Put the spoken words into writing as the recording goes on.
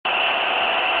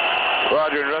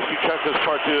Roger, and rescue checklist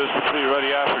part 2 is complete. Ready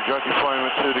after junkie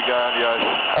deployment to the guy on the ice.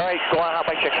 All right, go on hot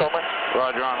bike check, Homer.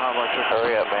 Roger, on hot bike check.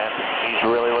 Hurry up, man. He's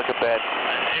really looking bad.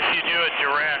 If you do it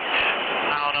direct,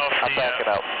 I don't know if I'm backing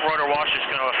out. rotor wash is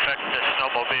going to affect the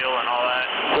snowmobile and all that.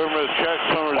 Swimmer is checked,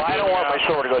 swimmer is Well, I don't want my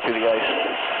swimmer to go through the ice.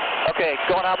 Okay,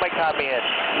 go on hot bike, copy in.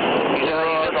 He's in the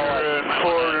Roger, light. and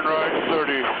forward and right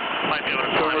 30. Might be able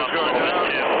to climb Swimmer's up a going little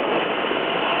bit down. too.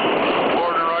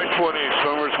 Forward and right 20,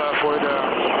 swimmer's halfway down.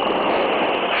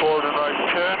 Forward and right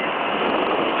 10.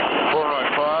 Forward and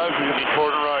right 5, easy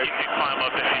forward and right. You can climb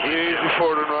up if you need to. Easy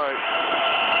forward and right.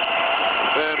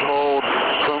 And hold.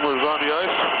 Swimmer's on the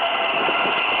ice.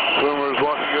 Swimmer's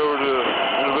walking over to the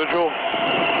individual.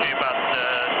 Okay, about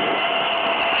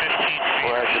 15 feet.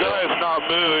 The guy is not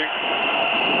moving.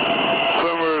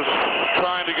 Swimmer's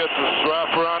trying to get the strap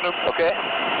around him. Okay.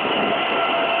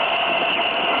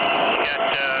 You got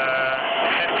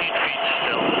 15 feet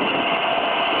still.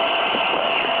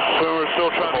 Swimmer's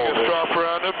still trying to get the strap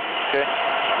around him. Okay.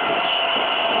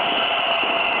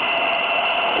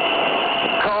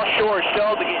 Call shore,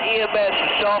 tell to get EMS to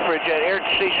Selfridge at Air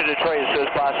Station Detroit as soon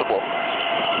as possible.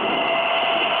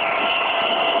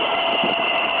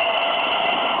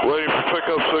 Waiting for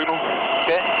pickup signal.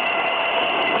 Okay.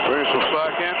 Bring some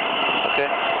slack in. Okay.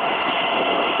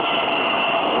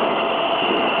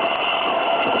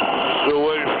 Still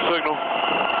waiting for signal.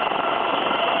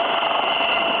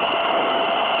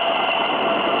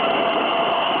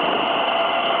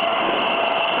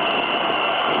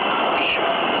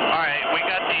 Alright, we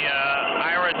got the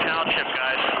Ira Township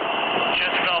guys.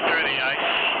 Just fell through the ice.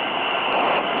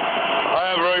 I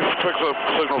have ready for pickup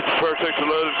signal. Prepare to take the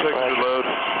load and take the load.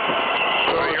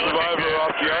 Swimmer you're looking survivor good.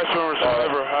 off the ice. Swimmer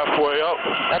survivor halfway up.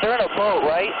 Now they're in a boat,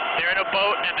 right? They're in a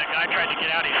boat, and the guy tried to get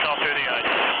out. He fell through the ice.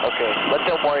 Okay, let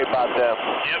them worry about them.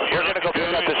 Yep, We're going to go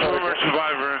pick up this Swimmer order.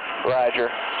 survivor. Roger.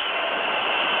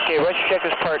 Okay, let's check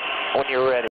this part when you're ready.